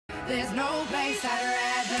There's no place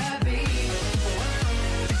I'd rather be.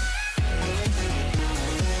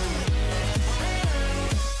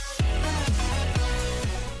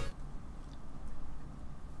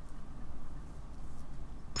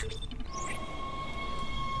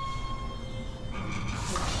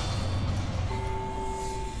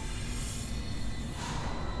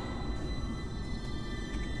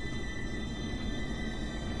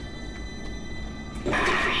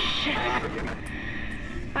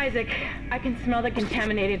 Isaac, I can smell the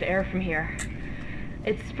contaminated air from here.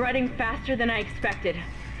 It's spreading faster than I expected.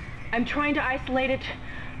 I'm trying to isolate it,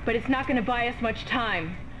 but it's not going to buy us much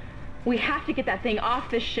time. We have to get that thing off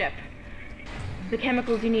this ship. The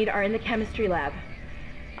chemicals you need are in the chemistry lab.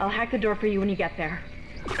 I'll hack the door for you when you get there.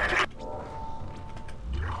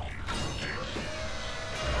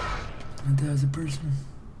 There's a person.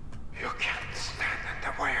 You can't stand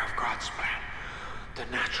in the way of God's plan. The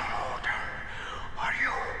natural order.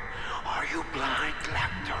 Are you blind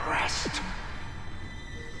like the rest?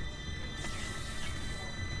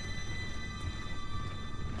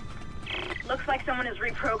 Looks like someone has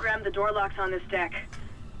reprogrammed the door locks on this deck.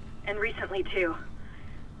 And recently, too.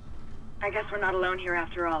 I guess we're not alone here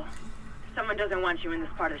after all. Someone doesn't want you in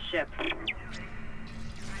this part of the ship.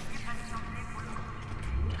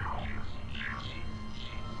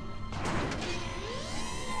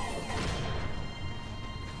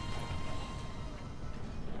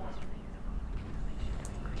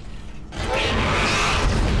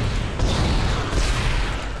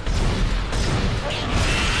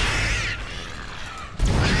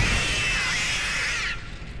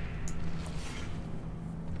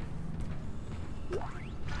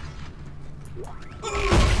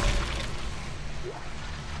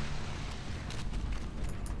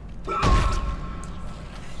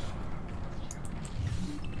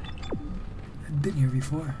 I've been here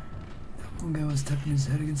before. That one guy was tapping his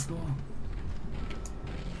head against the wall.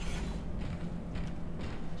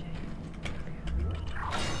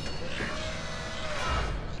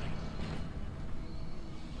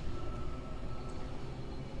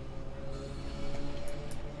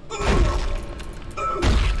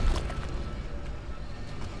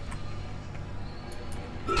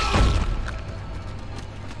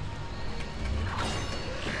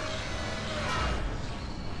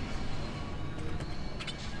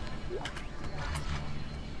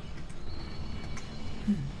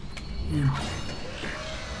 Yeah.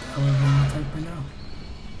 However, I'm attacked by now.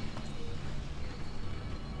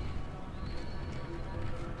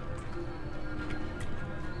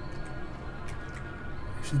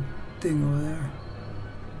 There's a thing over there.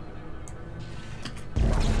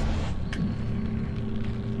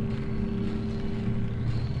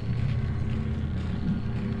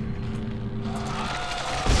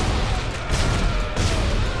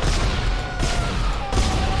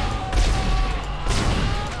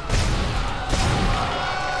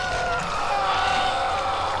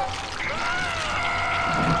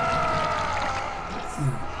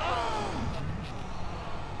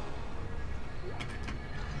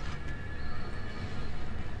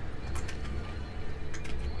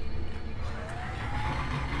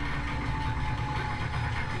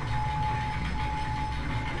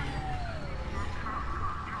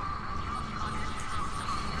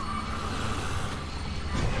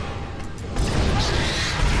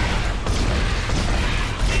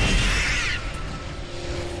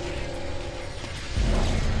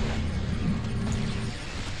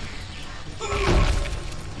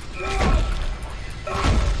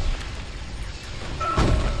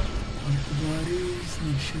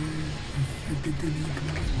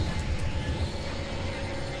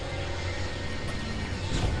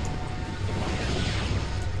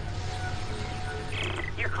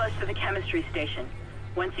 You're close to the chemistry station.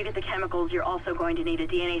 Once you get the chemicals, you're also going to need a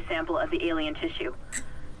DNA sample of the alien tissue.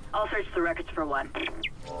 I'll search the records for one.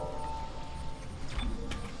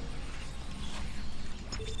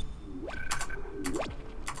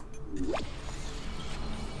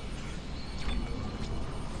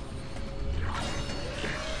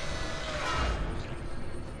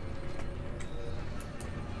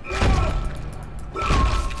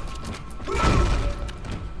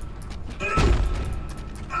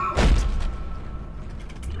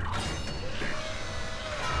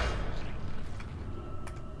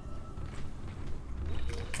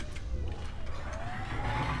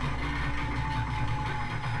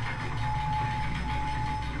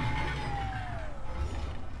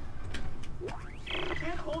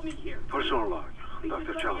 Personal log,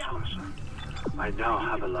 Dr. Charles Wilson. I now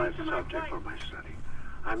have a live subject for my study.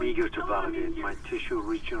 I'm eager to validate my tissue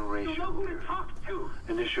regeneration theory.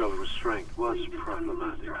 Initial restraint was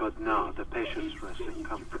problematic, but now the patient's resting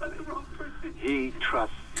comfortably. He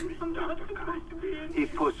trusts me, Dr. Kind. He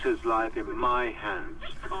puts his life in my hands.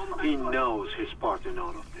 He knows his part in all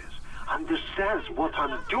of this. Understands what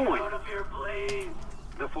I'm doing.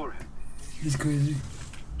 The forehead. He's crazy.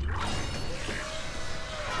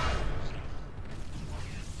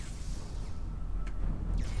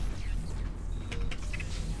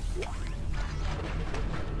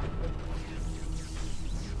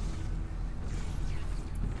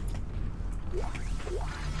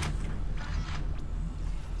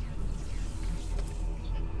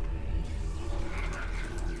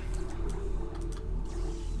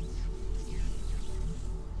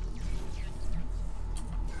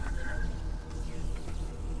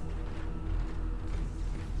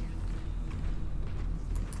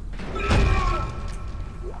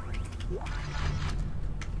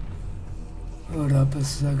 Hold up a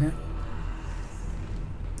second.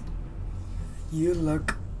 You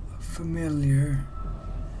look familiar.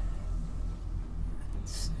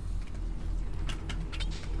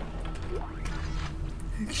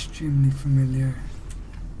 Extremely familiar.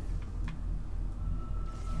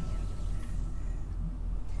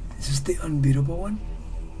 Is this the unbeatable one?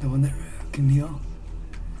 The one that can heal?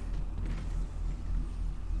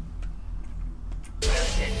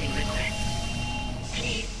 Processing request.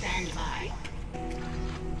 Please stand by.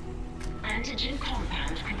 Antigen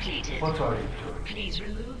compound completed. What are you doing? Please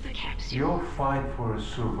remove the capsule. Your fight for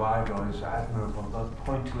survival is admirable, but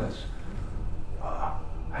pointless.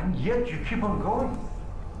 And yet you keep on going.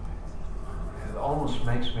 It almost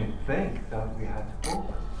makes me think that we had hope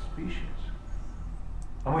as a species.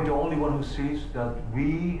 Am I the only one who sees that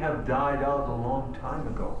we have died out a long time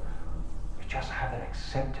ago? We just haven't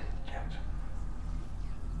accepted it yet.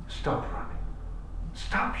 Stop running.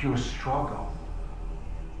 Stop your struggle.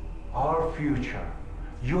 Our future,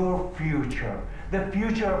 your future, the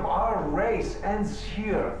future of our race ends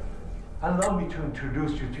here. Allow me to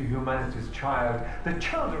introduce you to humanity's child, the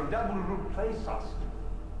children that will replace us.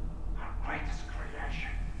 Our greatest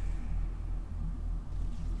creation.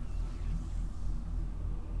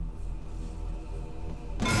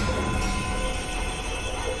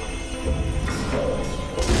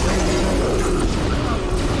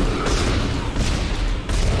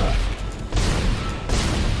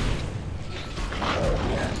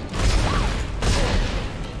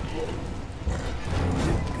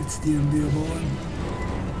 It's the unbeatable one.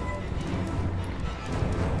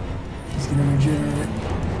 He's gonna regenerate.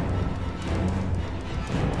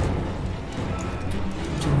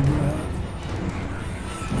 Which one do I have?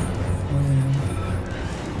 More than him.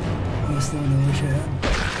 Less than I wish I had.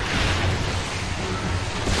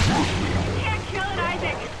 You can't kill it,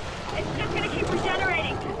 Isaac. It's just gonna keep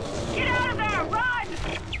regenerating. Get out of there! Run!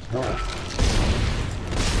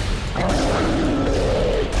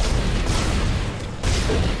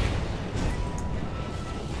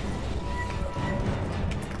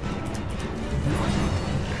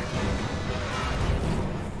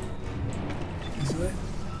 This way?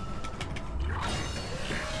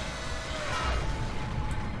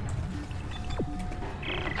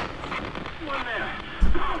 Anyone there?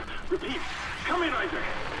 Repeat. Come in, Isaac.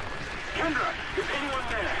 Kendra, is anyone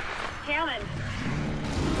there? Hammond,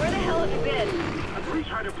 where the hell have you been? I've reached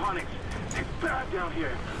hydroponics. It's bad down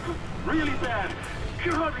here. Really bad.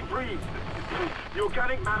 Can hardly breathe. The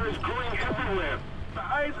organic matter is growing everywhere. My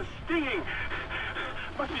eyes are stinging.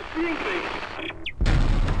 Must be seeing things.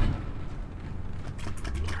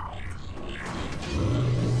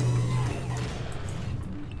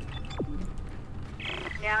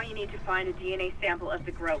 Now you need to find a DNA sample of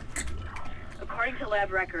the growth. According to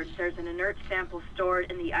lab records, there's an inert sample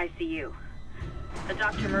stored in the ICU.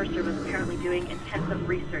 Dr. Mercer was apparently doing intensive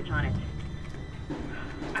research on it.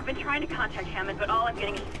 I've been trying to contact Hammond, but all I'm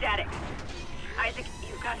getting is static. Isaac,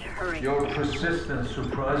 you've got to hurry. Your persistence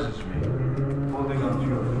surprises me. Holding on to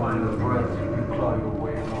your final breath, you claw your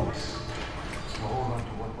way along. You hold on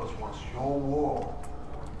to what was once your world,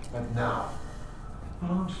 but now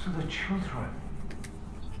belongs to the children.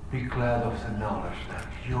 Be glad of the knowledge that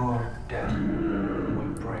your death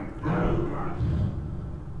will bring their birth.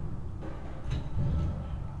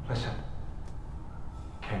 Listen.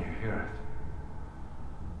 Can you hear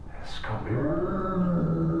it? It's coming.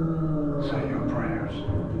 Say your prayers.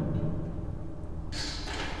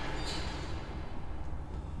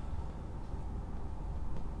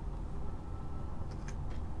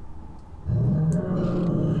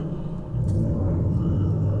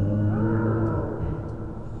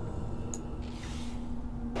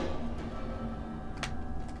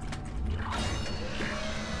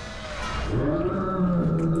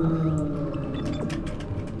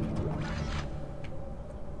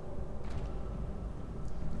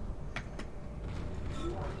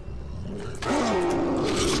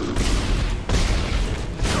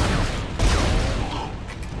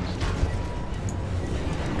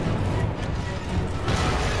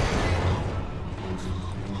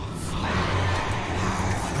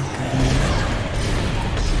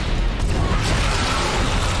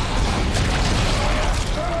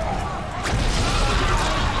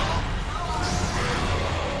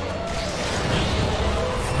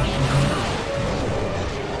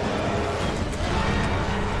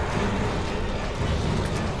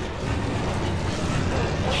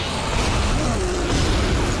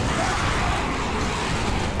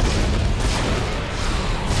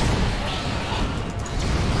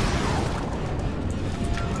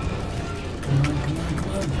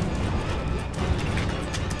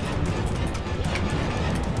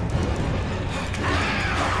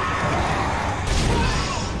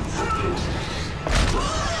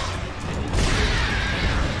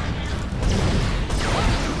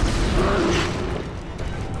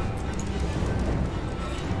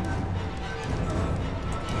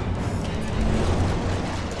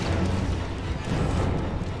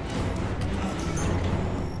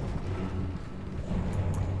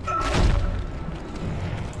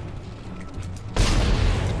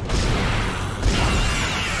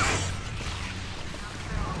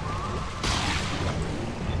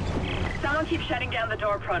 shutting down the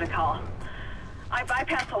door protocol. I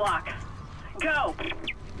bypassed the lock. Go!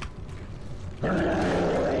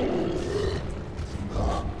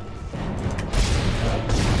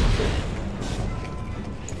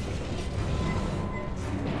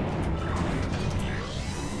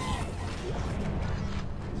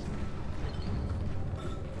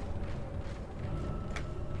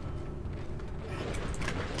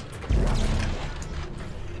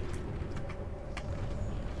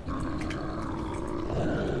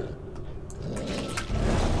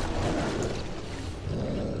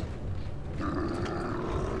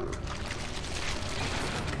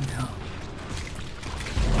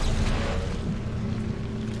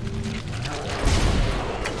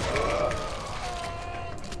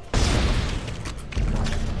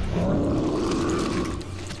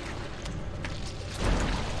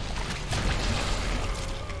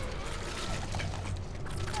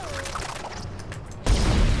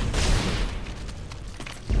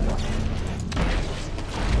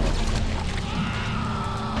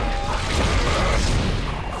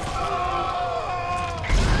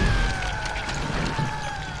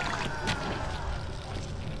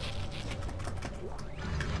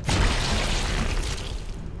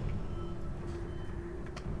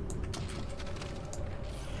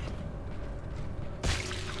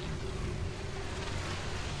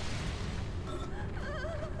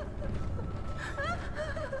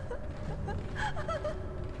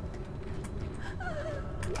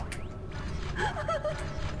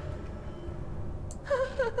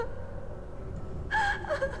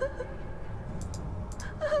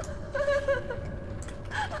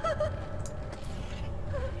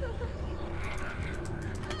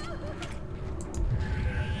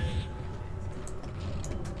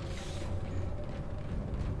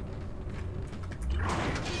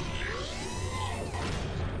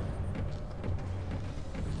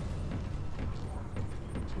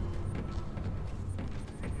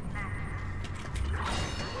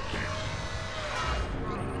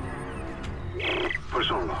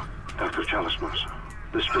 Persona, Dr. Chalice Mercer.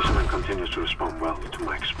 The specimen continues to respond well to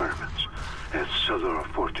my experiments. Its cellular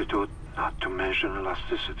fortitude, not to mention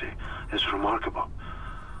elasticity, is remarkable.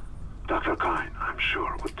 Dr. Kyne, I'm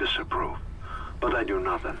sure, would disapprove. But I do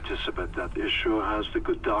not anticipate that issue, as the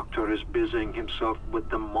good doctor is busying himself with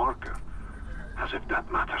the marker. As if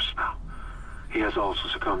that matters now. He has also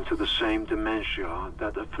succumbed to the same dementia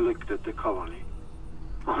that afflicted the colony.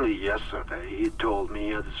 Only yesterday he told me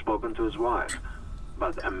he had spoken to his wife.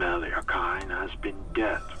 But Amelia Kyne has been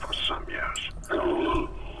dead for some years.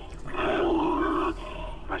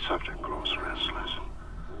 My subject grows restless.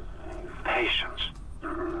 Patience.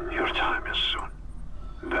 Your time is soon.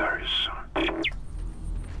 Very soon.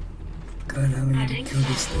 God, how many Adding to kill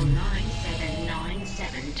this thing?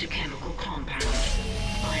 9797 to chemical compound.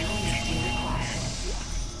 Final mixing required.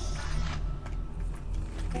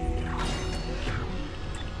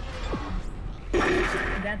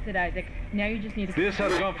 That's it, Isaac. Now you just need to... This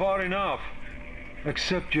has gone far enough.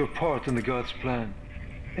 Accept your part in the God's plan.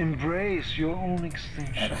 Embrace your own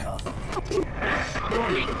extinction.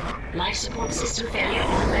 Warning. Life support system failure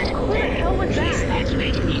on medical What the deck. hell was Please that?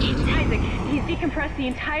 evacuate immediately. Isaac, he's decompressed the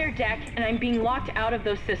entire deck, and I'm being locked out of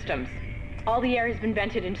those systems. All the air has been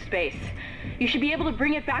vented into space. You should be able to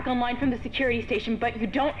bring it back online from the security station, but you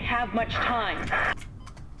don't have much time.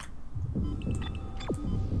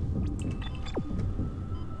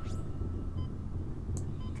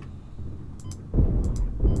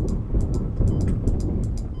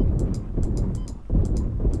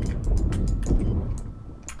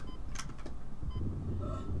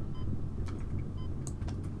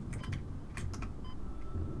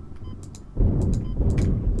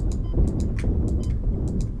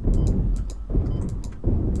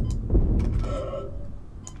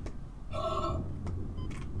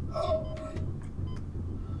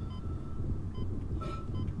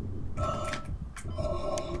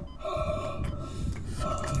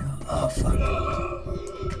 Oh, fuck.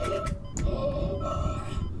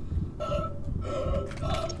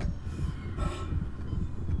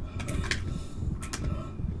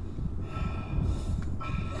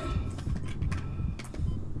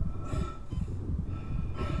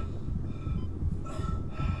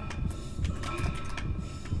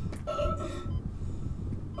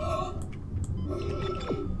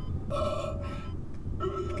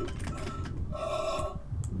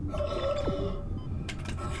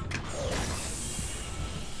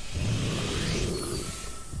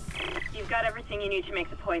 You've got everything you need to make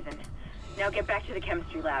the poison. Now get back to the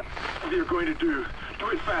chemistry lab. What are you going to do? Do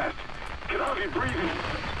it fast. Can hardly breathe.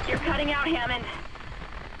 You're cutting out, Hammond.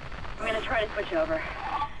 I'm gonna try to switch over.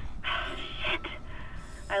 Shit.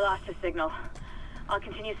 I lost the signal. I'll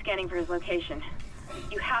continue scanning for his location.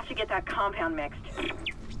 You have to get that compound mixed.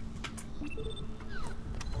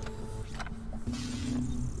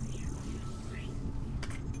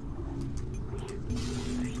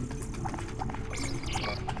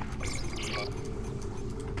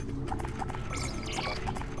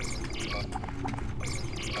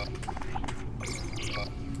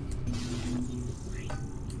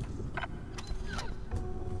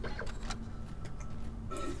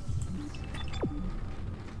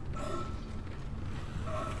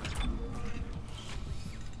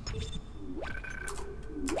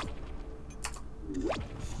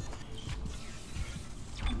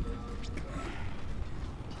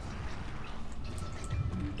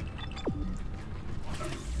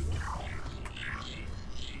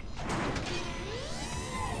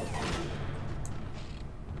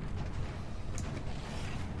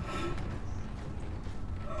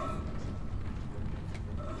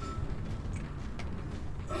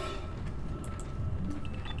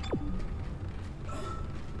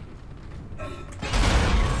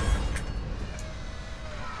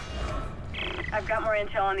 I've got more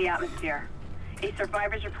intel on the atmosphere. A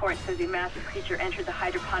survivor's report says a massive creature entered the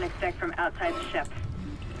hydroponics deck from outside the ship.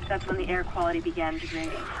 That's when the air quality began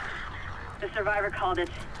degrading. The survivor called it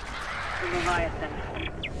the Leviathan.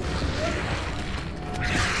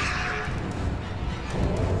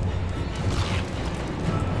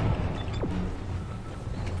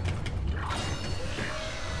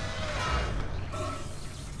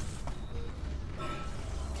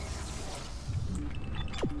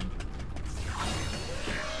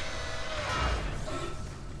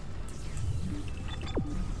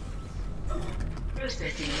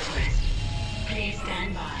 Processing request. Please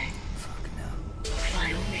stand by.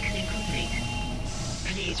 Final mixing complete.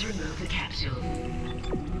 Please remove the capsule.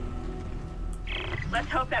 Let's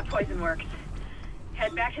hope that poison works.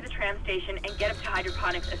 Head back to the tram station and get up to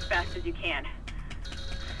hydroponics as fast as you can.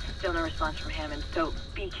 Still no response from Hammond, so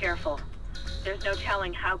be careful. There's no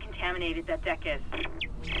telling how contaminated that deck is.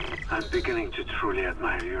 I'm beginning to truly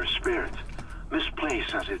admire your spirit,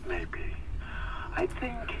 misplaced as it may be. I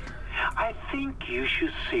think you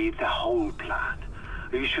should see the whole plan.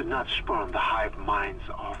 You should not spurn the hive mind's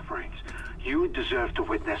offerings. You deserve to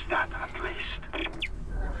witness that at least.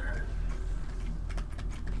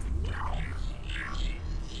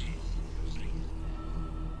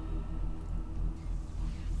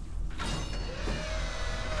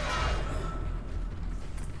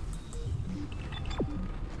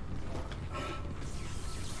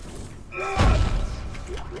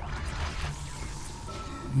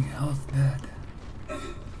 Health bad.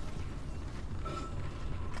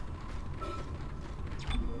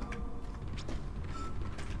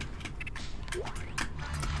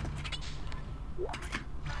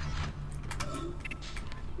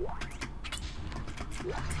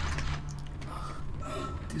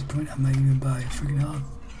 At this point, I might even buy a freaking health.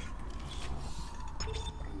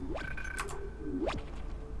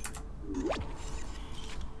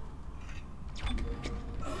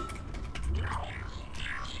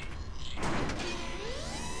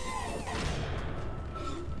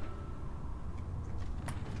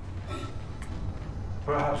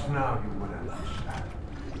 Perhaps now you will understand.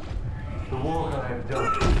 The work I have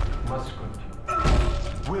done must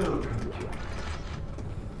continue. Will continue.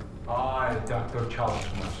 I, Dr. Charles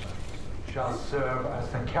Mercer, shall serve as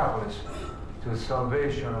the catalyst to the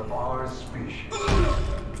salvation of our species.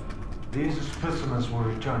 These specimens will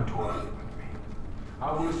return to Earth with me.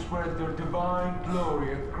 I will spread their divine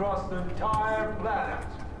glory across the entire planet.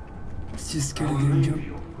 It's just I scared will of getting leave jumped.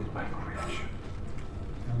 you with my creation.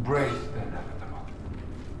 Embrace the inevitable.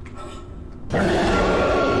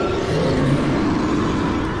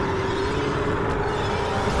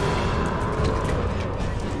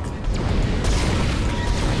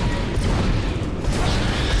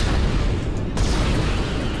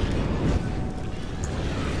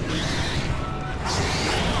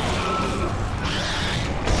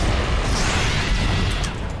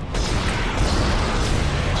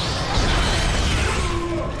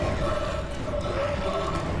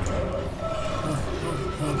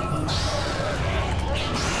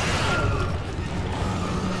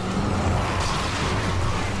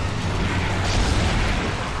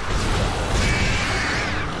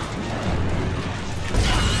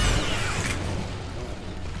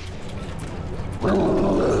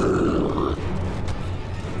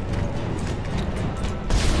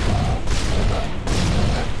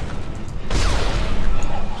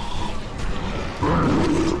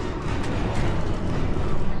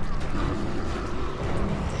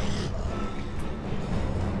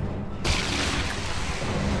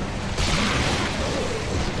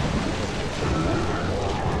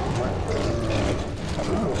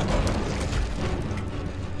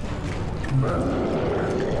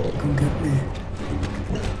 Come get me.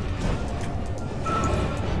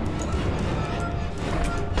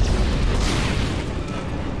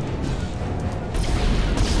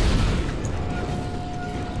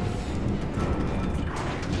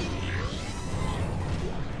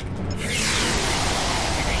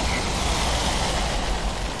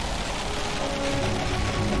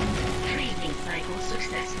 Breathing cycle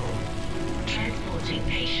successful. Transporting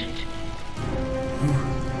patient.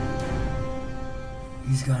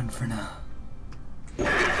 He's gone for now.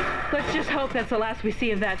 Let's just hope that's the last we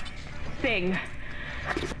see of that thing.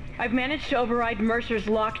 I've managed to override Mercer's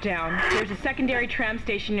lockdown. There's a secondary tram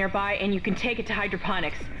station nearby, and you can take it to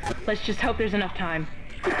hydroponics. Let's just hope there's enough time.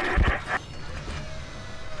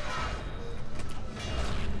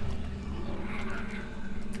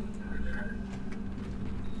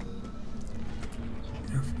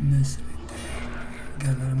 Don't miss anything. Got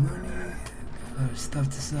a lot of money, a lot of stuff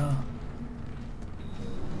to sell.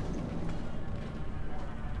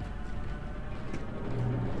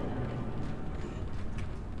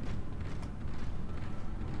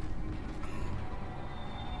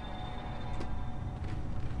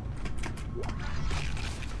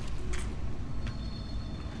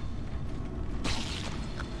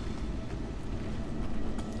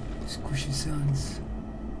 Squishy sounds.